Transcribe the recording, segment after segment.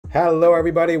Hello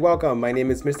everybody, welcome. My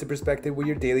name is Mr. Perspective with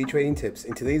your daily trading tips.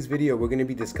 In today's video, we're going to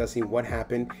be discussing what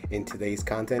happened in today's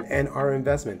content and our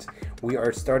investments. We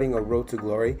are starting a road to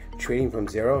glory, trading from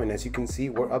zero, and as you can see,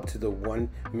 we're up to the 1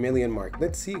 million mark.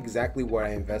 Let's see exactly where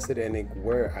I invested and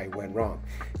where I went wrong.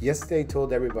 Yesterday, I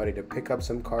told everybody to pick up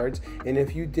some cards, and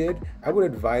if you did, I would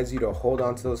advise you to hold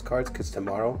on to those cards because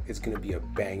tomorrow is going to be a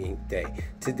banging day.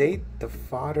 Today, the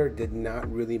fodder did not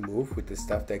really move with the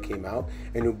stuff that came out,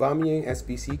 and Aubameyang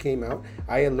SBC came out.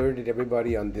 I alerted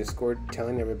everybody on Discord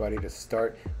telling everybody to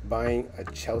start buying a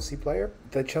Chelsea player.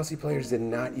 The Chelsea players did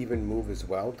not even move as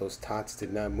well. Those tots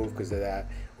did not move because of that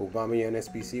Aubameyang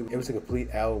SBC. It was a complete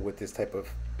L with this type of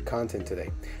content today.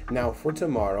 Now for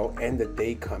tomorrow and the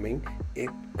day coming,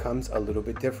 it comes a little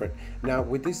bit different. Now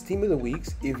with this team of the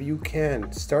weeks, if you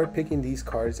can start picking these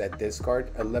cards at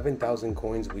discard, 11,000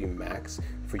 coins will be max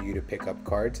for you to pick up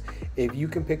cards. If you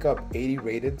can pick up 80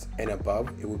 rated and above,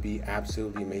 it would be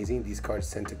absolutely amazing. These cards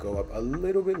tend to go up a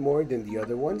little bit more than the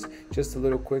other ones. Just a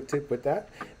little quick tip with that.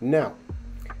 Now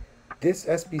this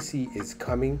SBC is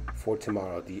coming for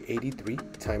tomorrow, the 83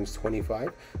 times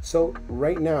 25. So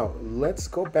right now, let's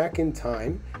go back in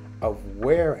time of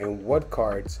where and what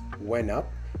cards went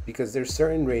up, because there's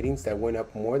certain ratings that went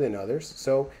up more than others.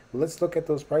 So let's look at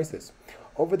those prices.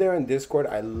 Over there on Discord,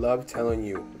 I love telling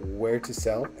you where to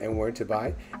sell and where to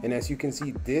buy. And as you can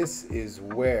see, this is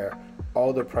where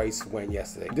all the price went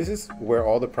yesterday. This is where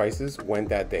all the prices went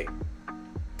that day.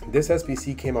 This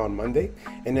SBC came out on Monday,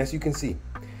 and as you can see,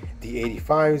 the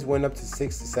 85s went up to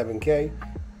 6 to 7K.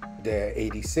 The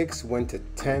 86 went to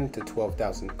 10 to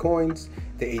 12,000 coins.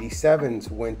 The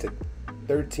 87s went to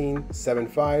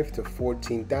 13.75 to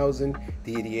 14,000.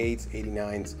 The 88s,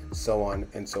 89s, so on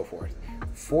and so forth.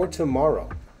 For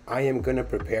tomorrow, I am going to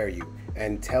prepare you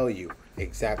and tell you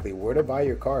exactly where to buy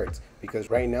your cards, because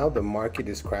right now the market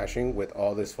is crashing with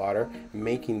all this fodder,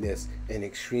 making this an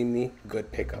extremely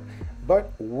good pickup.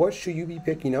 But what should you be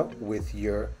picking up with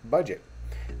your budget?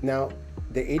 Now,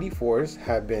 the 84s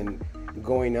have been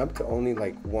going up to only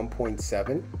like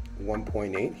 1.7,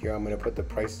 1.8. Here I'm going to put the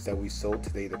prices that we sold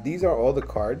today. These are all the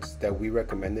cards that we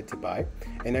recommended to buy.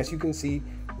 And as you can see,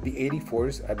 the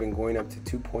 84s have been going up to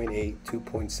 2.8,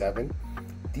 2.7.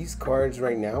 These cards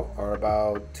right now are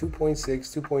about 2.6,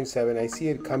 2.7. I see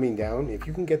it coming down. If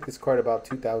you can get this card about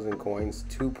 2,000 coins,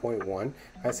 2.1,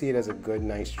 I see it as a good,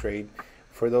 nice trade.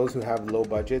 For those who have low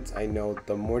budgets, I know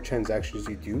the more transactions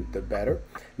you do, the better.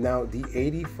 Now, the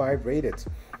 85 rated,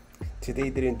 today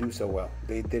didn't do so well.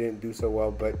 They didn't do so well,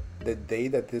 but the day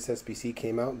that this SBC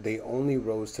came out, they only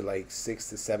rose to like 6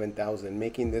 to 7,000,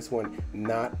 making this one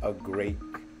not a great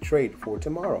trade for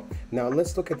tomorrow. Now,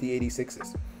 let's look at the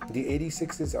 86s. The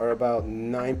 86s are about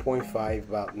 9.5,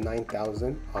 about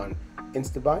 9,000 on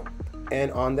InstaBuy. And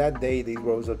on that day, they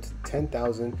rose up to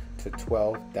 10,000 to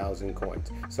 12,000 coins.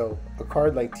 So a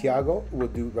card like Thiago will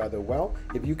do rather well.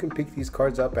 If you can pick these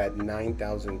cards up at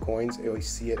 9,000 coins, I always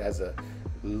see it as a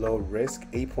low risk.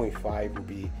 8.5 would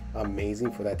be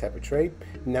amazing for that type of trade.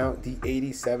 Now the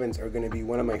 87s are going to be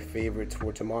one of my favorites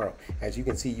for tomorrow. As you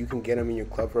can see, you can get them in your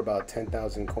club for about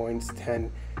 10,000 coins,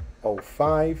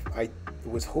 10.05. I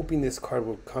was hoping this card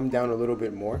would come down a little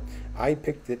bit more. I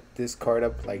picked this card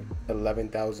up like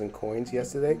 11,000 coins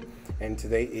yesterday, and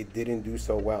today it didn't do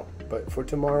so well. But for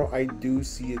tomorrow, I do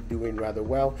see it doing rather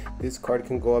well. This card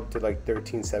can go up to like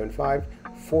 13.75,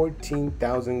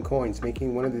 14,000 coins,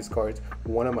 making one of these cards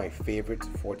one of my favorites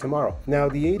for tomorrow. Now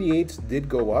the 88s did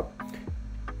go up,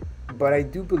 but I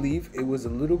do believe it was a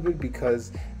little bit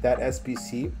because that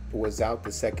SBC was out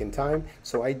the second time.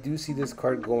 So I do see this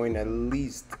card going at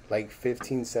least like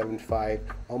 15.75,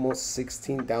 almost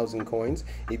 16,000 coins.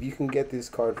 If you can get this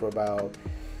card for about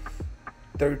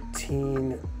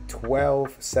 13,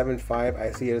 12.75,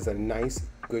 I see it as a nice,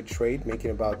 good trade, making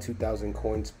about 2,000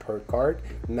 coins per card.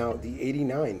 Now the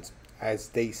 89s, as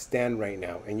they stand right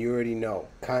now, and you already know,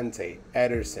 Kante,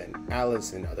 Ederson,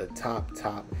 Allison are the top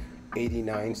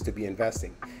 89s to be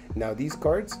investing. Now these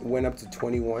cards went up to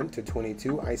 21 to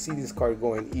 22. I see this card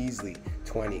going easily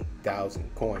 20,000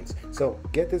 coins. So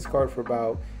get this card for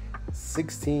about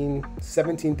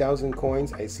 17,000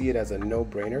 coins. I see it as a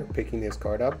no-brainer picking this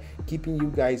card up, keeping you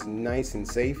guys nice and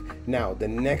safe. Now the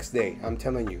next day, I'm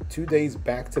telling you, 2 days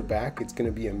back to back, it's going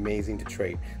to be amazing to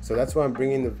trade. So that's why I'm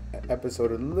bringing the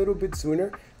episode a little bit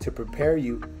sooner, to prepare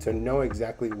you to know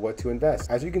exactly what to invest.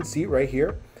 As you can see right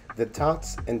here, the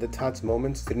tots and the tots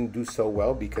moments didn't do so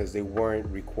well because they weren't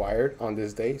required on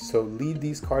this day. So leave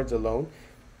these cards alone.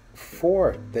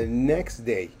 For the next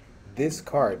day, This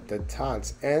card, the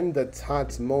Tots and the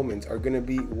Tots Moments, are going to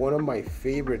be one of my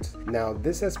favorites. Now,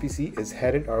 this SBC is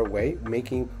headed our way,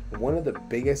 making one of the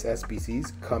biggest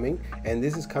SBCs coming, and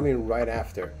this is coming right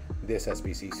after this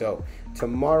SBC. So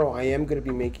tomorrow I am going to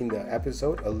be making the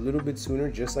episode a little bit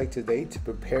sooner, just like today, to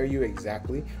prepare you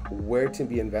exactly where to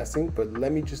be investing. But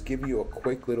let me just give you a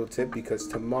quick little tip, because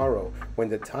tomorrow when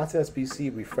the Tots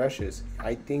SBC refreshes,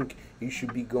 I think you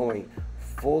should be going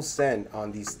full send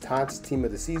on these Tots team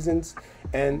of the seasons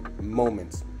and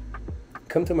moments.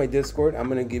 Come to my Discord. I'm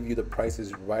going to give you the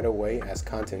prices right away as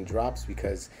content drops,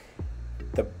 because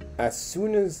as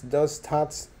soon as those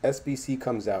Tots SBC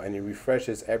comes out and it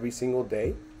refreshes every single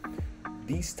day,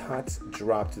 these Tots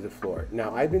drop to the floor.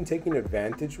 Now, I've been taking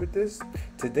advantage with this.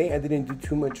 Today I didn't do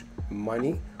too much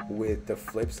money with the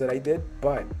flips that I did,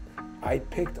 but I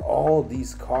picked all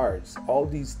these cards, all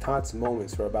these Tots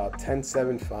Moments for about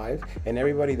 10.75, and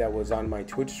everybody that was on my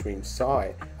Twitch stream saw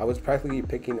it. I was practically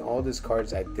picking all these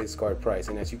cards at this card price,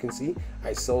 and as you can see,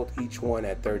 I sold each one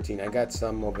at 13. I got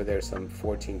some over there, some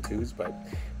 14.2s, but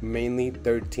mainly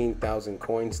 13,000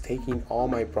 coins, taking all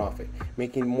my profit,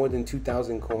 making more than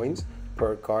 2,000 coins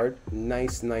per card.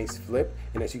 Nice flip.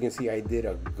 And as you can see, I did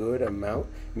a good amount,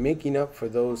 making up for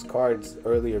those cards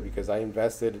earlier, because I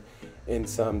invested in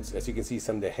some, as you can see,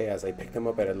 some De Gea's. I picked them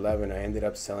up at 11. I ended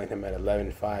up selling him at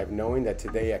 11.5, knowing that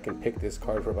today I can pick this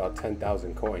card for about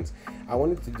 10,000 coins. I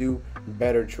wanted to do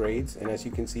better trades, and as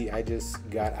you can see, I just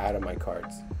got out of my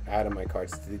cards.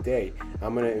 Today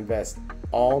I'm going to invest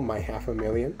all my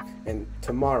 $500,000, and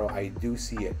tomorrow I do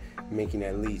see it making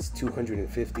at least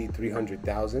 250,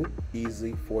 300,000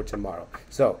 easily for tomorrow.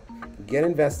 So get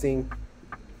investing,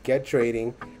 get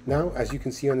trading. Now, as you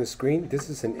can see on the screen, this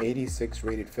is an 86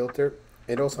 rated filter.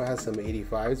 It also has some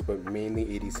 85s, but mainly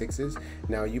 86s.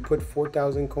 Now, you put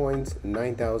 4,000 coins,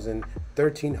 9,000,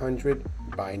 1,300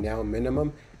 by now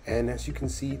minimum, and as you can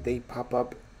see, they pop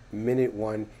up minute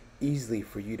one easily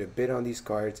for you to bid on these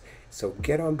cards. So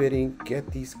get on bidding,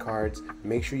 get these cards,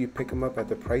 make sure you pick them up at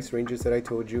the price ranges that I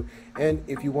told you. And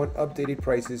if you want updated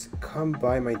prices, come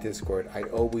by my Discord. I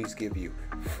always give you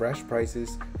fresh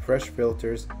prices, fresh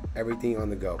filters, everything on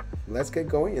the go. Let's get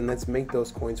going and let's make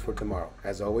those coins for tomorrow.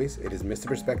 As always, it is Mr.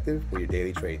 Perspective with your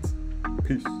daily trades.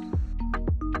 Peace.